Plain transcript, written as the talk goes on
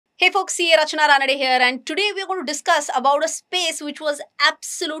Hey folks, see Rachana Ranade here, and today we are going to discuss about a space which was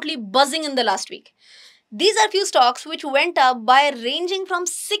absolutely buzzing in the last week. These are few stocks which went up by ranging from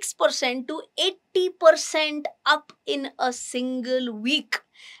 6% to 80% up in a single week.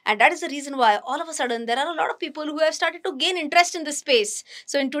 And that is the reason why all of a sudden there are a lot of people who have started to gain interest in this space.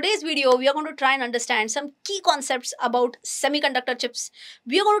 So in today's video, we are going to try and understand some key concepts about semiconductor chips.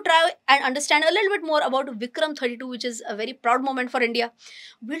 We are going to try and understand a little bit more about Vikram 32, which is a very proud moment for India.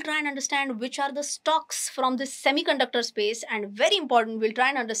 We'll try and understand which are the stocks from this semiconductor space, and very important, we'll try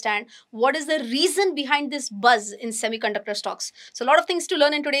and understand what is the reason behind this buzz in semiconductor stocks. So a lot of things to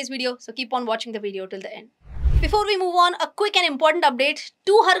learn in today's video, so keep on watching the video till the end. Before we move on, a quick and important update.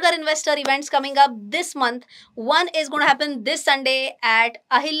 2 Hargar investor events coming up this month. One is going to happen this Sunday at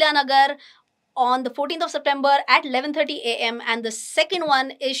Ahilyanagar on the 14th of September at 11:30 a.m. and the second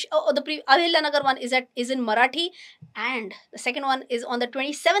one is Ahilyanagar one is in Marathi, and the second one is on the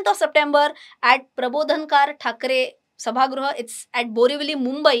 27th of September at Prabodhankar Thakre Sabhagruha. It's at Borivali,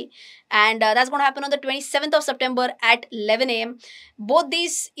 Mumbai, and that's going to happen on the 27th of September at 11 a.m. Both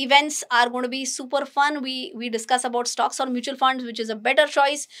these events are going to be super fun. We discuss about stocks or mutual funds, which is a better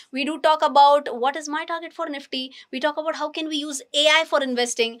choice. We do talk about what is my target for Nifty. We talk about how can we use AI for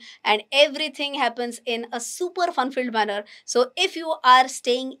investing, and everything happens in a super fun-filled manner. So if you are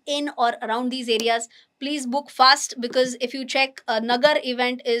staying in or around these areas, please book fast, because if you check, Nagar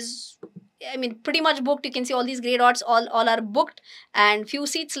event is, pretty much booked. You can see all these grey dots, all are booked, and few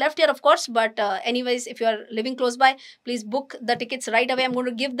seats left here, of course. But anyways, if you are living close by, please book the tickets right away. I'm going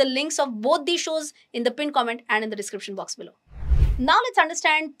to give the links of both these shows in the pinned comment and in the description box below. Now let's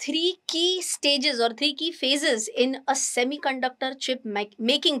understand 3 key stages or 3 key phases in a semiconductor chip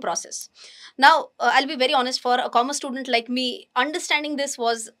making process. Now, I'll be very honest, for a commerce student like me, understanding this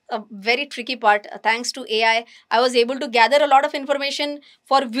was a very tricky part. Thanks to AI, I was able to gather a lot of information.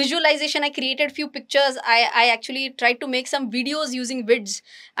 For visualization, I created few pictures. I actually tried to make some videos using vids,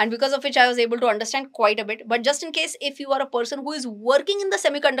 and because of which I was able to understand quite a bit. But just in case, if you are a person who is working in the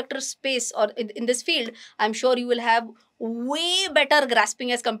semiconductor space or in this field, I'm sure you will have way better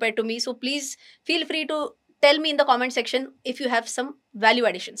grasping as compared to me. So please feel free to tell me in the comment section if you have some value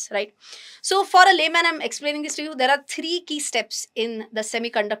additions, right? So for a layman, I'm explaining this to you. There are 3 key steps in the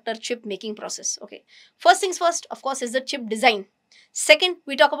semiconductor chip making process. Okay. First things first, of course, is the chip design. Second,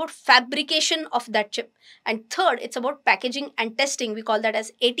 we talk about fabrication of that chip. And third, it's about packaging and testing. We call that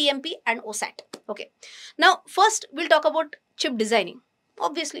as ATMP and OSAT. Okay. Now, first, we'll talk about chip designing.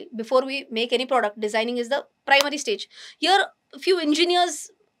 Obviously, before we make any product, designing is the primary stage. Here, a few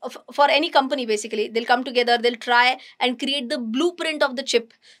engineers for any company, basically, they'll come together, they'll try and create the blueprint of the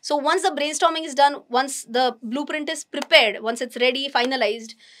chip. So once the brainstorming is done, once the blueprint is prepared, once it's ready,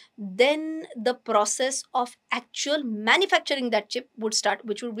 finalized, then the process of actual manufacturing that chip would start,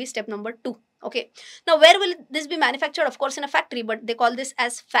 which would be step number 2. Okay. Now, where will this be manufactured? Of course, in a factory, but they call this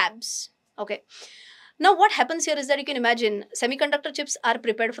as fabs. Okay. Now, what happens here is that you can imagine semiconductor chips are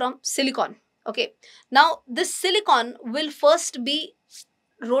prepared from silicon. Okay. Now, this silicon will first be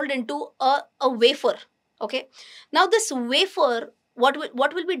rolled into a wafer. Okay. Now, this wafer, what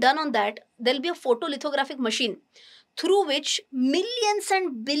will be done on that? There will be a photolithographic machine through which millions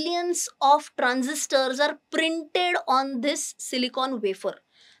and billions of transistors are printed on this silicon wafer.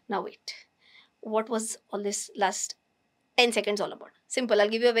 Now, wait. What was all this last 10 seconds all about? Simple. I'll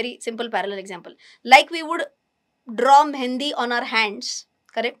give you a very simple parallel example. Like we would draw mehendi on our hands,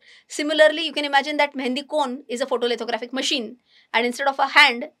 correct? Similarly, you can imagine that mehendi cone is a photolithographic machine, and instead of a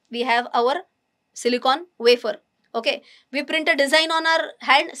hand, we have our silicon wafer. Okay. We print a design on our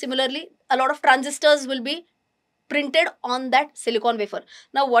hand. Similarly, a lot of transistors will be printed on that silicon wafer.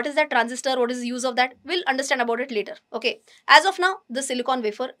 Now, what is that transistor? What is the use of that? We'll understand about it later. Okay. As of now, the silicon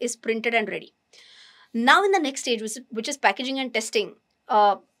wafer is printed and ready. Now, in the next stage, which is packaging and testing,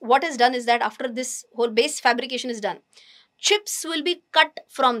 what is done is that after this whole base fabrication is done, chips will be cut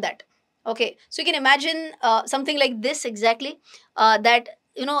from that. Okay, so you can imagine something like this exactly, that,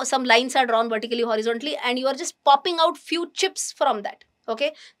 some lines are drawn vertically, horizontally, and you are just popping out few chips from that.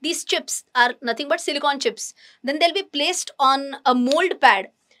 Okay, these chips are nothing but silicon chips. Then they'll be placed on a mold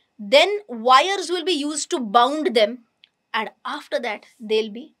pad. Then wires will be used to bound them, and after that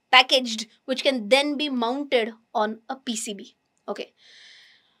they'll be packaged, which can then be mounted on a PCB. Okay.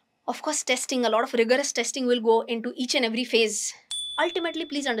 Of course, testing, a lot of rigorous testing will go into each and every phase. Ultimately,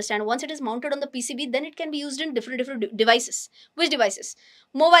 please understand, once it is mounted on the PCB, then it can be used in different devices. Which devices?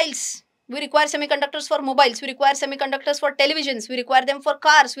 Mobiles, We require semiconductors for mobiles. We require semiconductors for televisions. We require them for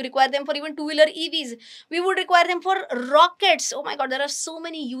cars. We require them for even two-wheeler EVs. We would require them for rockets. Oh my God, there are so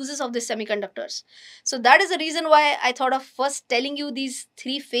many uses of these semiconductors. So that is the reason why I thought of first telling you these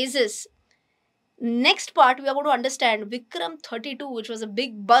three phases. Next part, we are going to understand Vikram 32, which was a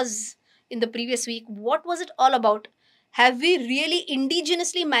big buzz in the previous week. What was it all about? Have we really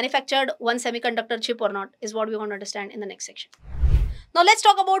indigenously manufactured one semiconductor chip or not, is what we want to understand in the next section. Now let's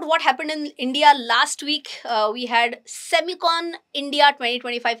talk about what happened in India last week. We had Semicon India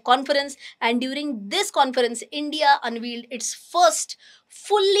 2025 conference, and during this conference, India unveiled its first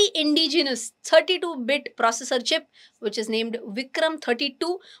fully indigenous 32-bit processor chip, which is named Vikram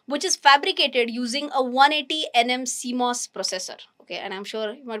 32, which is fabricated using a 180 nm CMOS processor. Okay, and I'm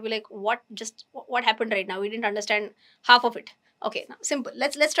sure you might be like, what happened right now? We didn't understand half of it. Okay, now simple.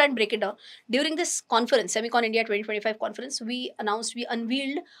 Let's try and break it down. During this conference, Semicon India 2025 conference, we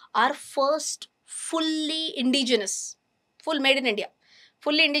unveiled our first fully indigenous, full made in India,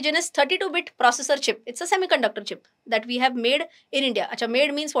 fully indigenous 32-bit processor chip. It's a semiconductor chip that we have made in India. Acha,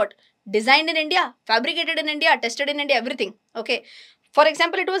 made means what? Designed in India, fabricated in India, tested in India, everything. Okay. For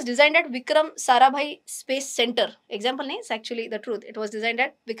example, it was designed at Vikram Sarabhai Space Center. Example names, actually the truth. It was designed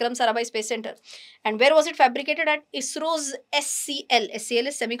at Vikram Sarabhai Space Center. And where was it fabricated? At ISRO's SCL. SCL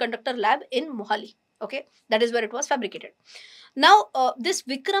is Semiconductor Lab in Mohali. Okay, that is where it was fabricated. Now, this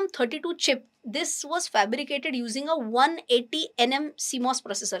Vikram 32 chip, this was fabricated using a 180 nm CMOS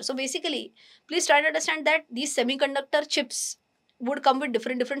processor. So basically, please try to understand that these semiconductor chips would come with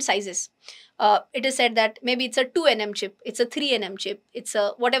different sizes. It is said that maybe it's a 2 nm chip, it's a 3 nm chip, it's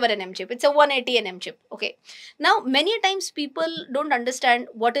a whatever nm chip, it's a 180 nm chip. Okay. Now, many times people don't understand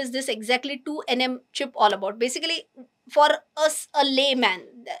what is this exactly 2 nm chip all about. Basically, for us, a layman,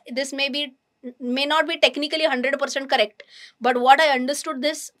 this may not be technically 100% correct, but what I understood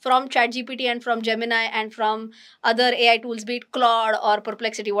this from ChatGPT and from Gemini and from other AI tools, be it Claude or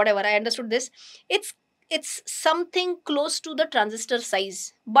Perplexity, whatever, I understood this. It's something close to the transistor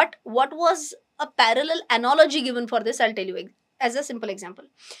size. But what was a parallel analogy given for this, I'll tell you as a simple example.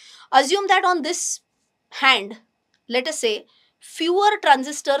 Assume that on this hand, let us say, fewer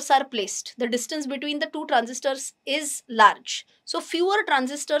transistors are placed. The distance between the two transistors is large. So fewer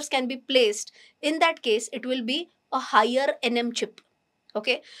transistors can be placed. In that case, it will be a higher NM chip.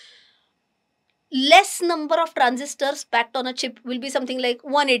 Okay. Less number of transistors packed on a chip will be something like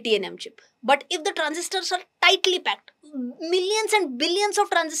 180 nm chip. But if the transistors are tightly packed, millions and billions of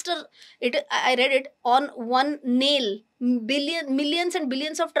transistors, I read it, on one nail, millions and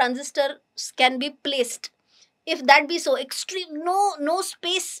billions of transistors can be placed. If that be so extreme, no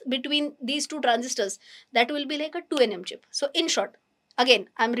space between these two transistors, that will be like a 2 nm chip. So in short, again,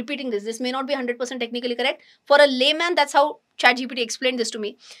 I'm repeating this may not be 100% technically correct. For a layman, that's how ChatGPT explained this to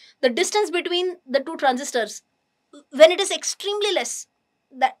me. The distance between the two transistors, when it is extremely less,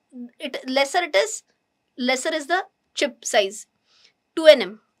 lesser is the chip size. 2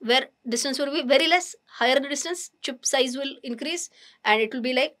 nm, where distance will be very less, higher the distance, chip size will increase, and it will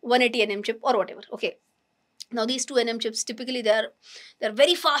be like 180 nm chip or whatever. Okay. Now these 2 nm chips, typically they're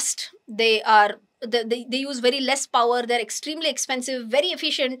very fast. They use very less power. They're extremely expensive, very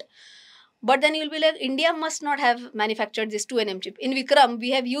efficient. But then you'll be like, India must not have manufactured this 2 nm chip. In Vikram,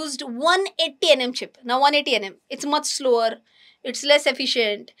 we have used 180 nm chip. Now 180 nm, it's much slower, it's less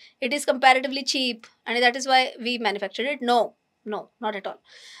efficient, it is comparatively cheap, and that is why we manufactured it. No, not at all.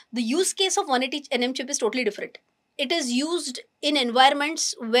 The use case of 180 nm chip is totally different. It is used in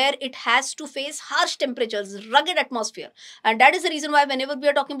environments where it has to face harsh temperatures, rugged atmosphere. And that is the reason why whenever we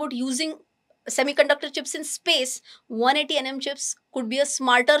are talking about using semiconductor chips in space, 180 nm chips could be a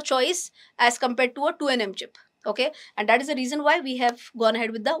smarter choice as compared to a 2 nm chip. Okay. And that is the reason why we have gone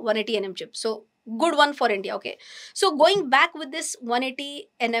ahead with the 180 nm chip. So good one for India. Okay. So going back with this 180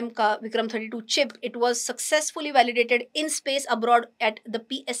 nm Vikram 32 chip, it was successfully validated in space abroad at the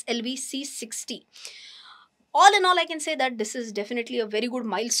PSLV C60. All in all, I can say that this is definitely a very good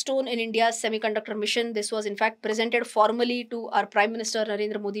milestone in India's semiconductor mission. This was in fact presented formally to our Prime Minister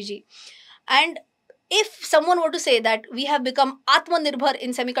Narendra Modi ji. And if someone were to say that we have become Atmanirbhar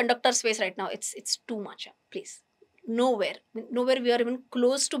in semiconductor space right now, it's too much, please. Nowhere we are even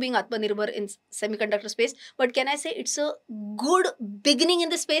close to being Atmanirbhar in semiconductor space. But can I say it's a good beginning in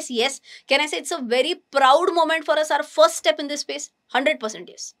this space? Yes. Can I say it's a very proud moment for us, our first step in this space? 100%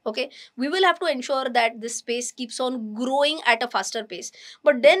 yes. Okay. We will have to ensure that this space keeps on growing at a faster pace.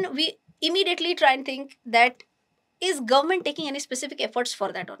 But then we immediately try and think that, is government taking any specific efforts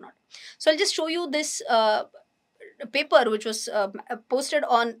for that or not? So I'll just show you this paper which was posted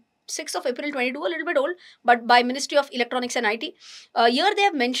on 6th of April 22, a little bit old, but by Ministry of Electronics and IT. Here they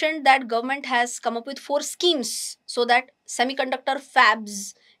have mentioned that government has come up with 4 schemes so that semiconductor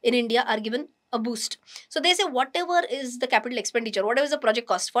fabs in India are given a boost. So they say whatever is the capital expenditure, whatever is the project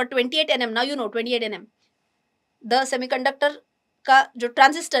cost for 28 nm, now you know 28 nm, the semiconductor का जो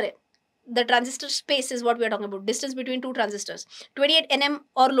transistor है, the transistor space is what we are talking about, distance between two transistors, 28 nm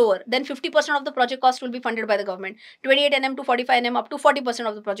or lower, then 50% of the project cost will be funded by the government. 28 nm to 45 nm up to 40%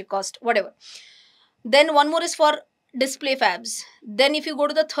 of the project cost, whatever. Then one more is for display fabs. Then if you go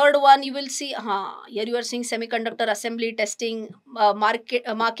to the third one, you will see, here you are seeing semiconductor assembly, testing,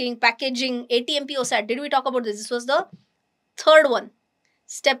 marking, packaging, ATMP, OSAT. Did we talk about this? This was the third one.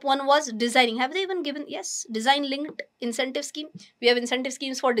 Step 1 was designing. Have they even given? Yes, design linked incentive scheme. We have incentive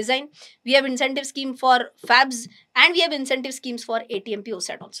schemes for design. We have incentive scheme for fabs, and we have incentive schemes for ATMP,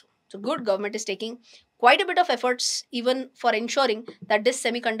 OSAT also. So good, government is taking quite a bit of efforts even for ensuring that this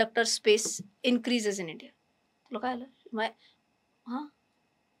semiconductor space increases in India. Look, I have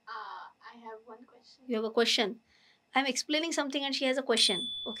one question. You have a question? I'm explaining something and she has a question.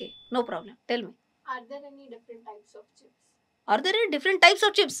 Okay, no problem. Tell me. Are there any different types of chips? Are there any different types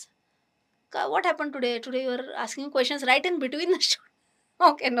of chips? What happened today? Today you are asking questions right in between the show.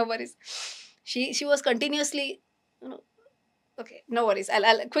 Okay, no worries. She was continuously, okay, no worries.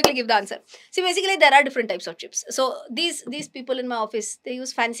 I'll quickly give the answer. See, basically there are different types of chips. So these people in my office, they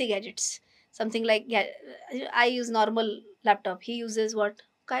use fancy gadgets. Something like, yeah, I use normal laptop. He uses what?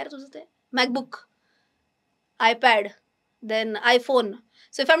 MacBook, iPad, then iPhone.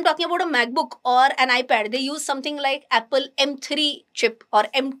 So if I'm talking about a MacBook or an iPad, they use something like Apple M3 chip or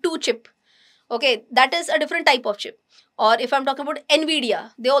M2 chip. Okay, that is a different type of chip. Or if I'm talking about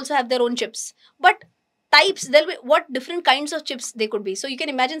Nvidia, they also have their own chips. But types, there'll be what different kinds of chips they could be. So you can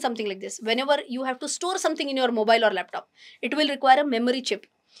imagine something like this. Whenever you have to store something in your mobile or laptop, it will require a memory chip.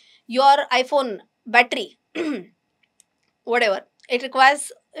 Your iPhone battery, whatever, it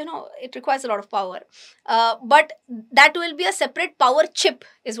requires, it requires a lot of power. But that will be a separate power chip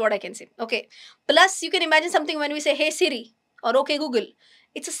is what I can say. Okay. Plus you can imagine something when we say, hey Siri or okay Google,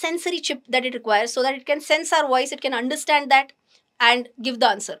 it's a sensory chip that it requires so that it can sense our voice, it can understand that and give the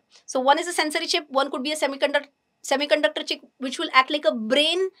answer. So one is a sensory chip, one could be a semiconductor chip which will act like a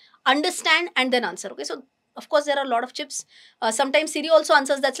brain, understand and then answer. Okay, so of course there are a lot of chips. Sometimes Siri also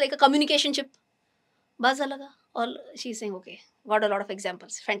answers, that's like a communication chip. Baza laga. All she's saying, okay, got a lot of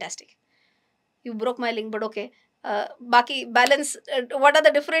examples. Fantastic. You broke my link, but okay. Baki balance. What are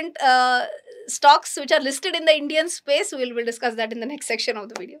the different stocks which are listed in the Indian space? We'll discuss that in the next section of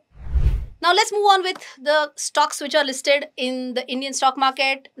the video. Now let's move on with the stocks which are listed in the Indian stock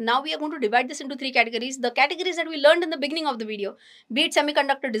market. Now we are going to divide this into 3 categories. The categories that we learned in the beginning of the video, be it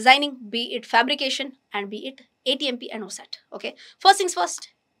semiconductor designing, be it fabrication, and be it ATMP and OSAT. Okay. First things first,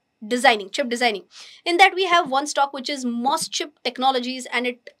 designing, chip designing. In that we have one stock which is MOS Chip Technologies, and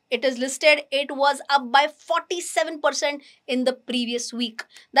it is listed. It was up by 47% in the previous week.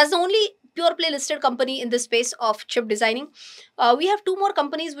 That's the only pure play listed company in this space of chip designing. We have 2 more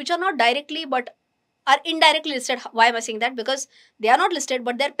companies which are not directly but are indirectly listed. Why am I saying that? Because they are not listed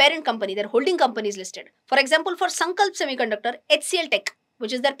but their parent company, their holding company is listed. For example, for Sankalp Semiconductor, HCL Tech,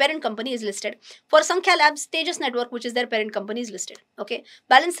 which is their parent company, is listed. For Sankhya Labs, Tejas Network, which is their parent company, is listed. Okay.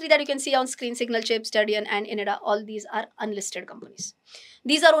 Balance 3 that you can see on screen, Signal Chips, Stadion and Ineda, all these are unlisted companies.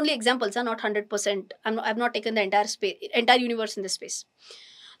 These are only examples, are not 100%. I've not taken the entire universe in this space.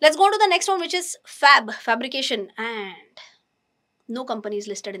 Let's go to the next one, which is fabrication, and no company is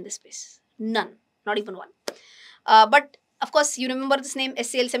listed in this space. None, not even one. But of course, you remember this name,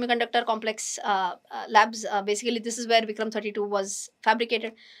 SCL Semiconductor Complex Labs. Basically, this is where Vikram 32 was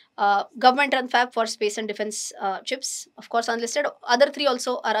fabricated. Government run fab for space and defense chips, of course, unlisted. Other 3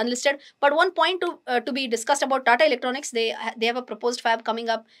 also are unlisted. But one point to be discussed about Tata Electronics, they have a proposed fab coming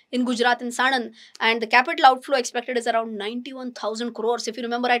up in Gujarat in Sanand, and the capital outflow expected is around 91,000 crores. If you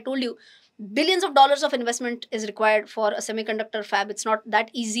remember, I told you billions of dollars of investment is required for a semiconductor fab. It's not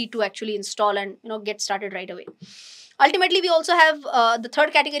that easy to actually install and get started right away. Ultimately, we also have the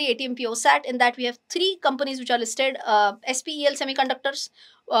third category, ATMP OSAT. In that, we have 3 companies which are listed. SPEL Semiconductors.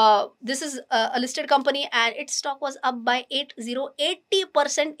 This is a listed company, and its stock was up by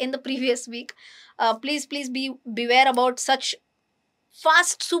 80% in the previous week. Please beware about such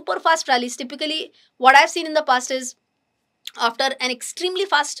super fast rallies. Typically, what I've seen in the past is after an extremely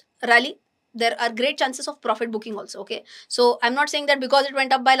fast rally, there are great chances of profit booking also. Okay, so I'm not saying that because it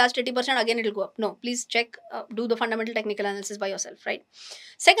went up by last 80% again it will go up. No, please check, do the fundamental technical analysis by yourself, right?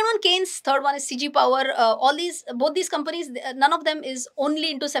 Second one, Keynes. Third one is CG Power. All these, both these companies, none of them is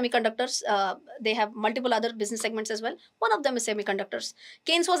only into semiconductors. They have multiple other business segments as well. One of them is semiconductors.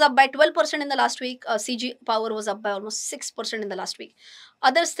 Keynes was up by 12% in the last week. CG Power was up by almost 6% in the last week.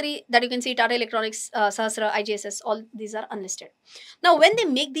 Others three that you can see, Tata Electronics, Sahasra, IGSS, all these are unlisted. Now, when they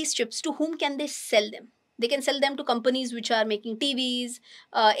make these chips, to whom can they sell them? They can sell them to companies which are making TVs,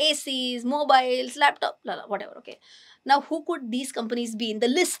 ACs, mobiles, laptop, whatever. Okay. Now, who could these companies be in the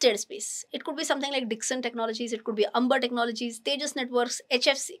listed space? It could be something like Dixon Technologies, it could be Umber Technologies, Tejas Networks,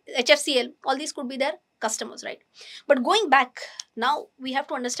 HFCL. All these could be their customers, right? But going back, now we have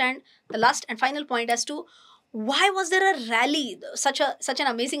to understand the last and final point as to why was there a rally, such an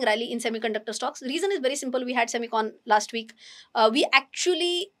amazing rally in semiconductor stocks. The reason is very simple. We had Semicon last week. We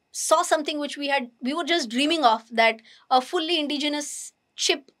actually saw something which we were just dreaming of, that a fully indigenous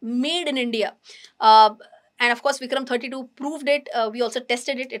chip made in India. And of course, Vikram 32 proved it. We also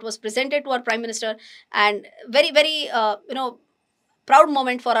tested it. It was presented to our Prime Minister, and very, very, proud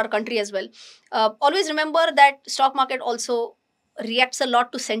moment for our country as well. Always remember that stock market also reacts a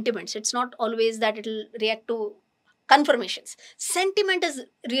lot to sentiments. It's not always that it'll react to confirmations. Sentiment is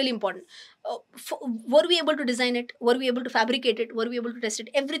really important. Were we able to design it? Were we able to fabricate it? Were we able to test it?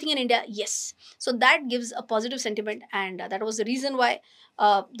 Everything in India, yes. So that gives a positive sentiment, and that was the reason why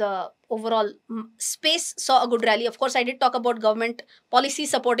the overall space saw a good rally. Of course, I did talk about government policy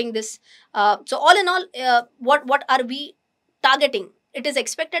supporting this. So all in all, what are we targeting? It is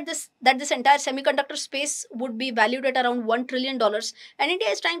expected that this entire semiconductor space would be valued at around $1 trillion, and India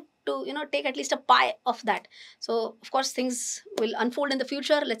is trying to take at least a pie of that. So of course things will unfold in the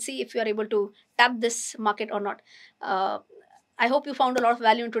future. Let's see if we are able to tap this market or not. I hope you found a lot of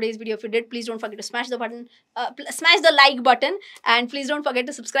value in today's video. If you did, please don't forget to smash the button, smash the like button, and please don't forget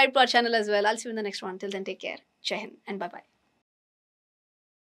to subscribe to our channel as well. I'll see you in the next one. Till then, take care. Jai Hind and bye bye.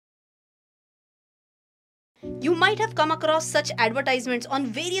 You might have come across such advertisements on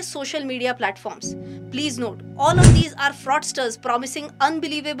various social media platforms. Please note, all of these are fraudsters promising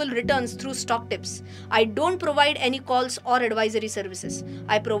unbelievable returns through stock tips. I don't provide any calls or advisory services.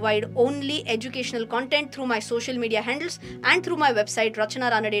 I provide only educational content through my social media handles and through my website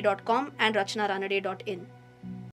rachanaranade.com and rachanaranade.in.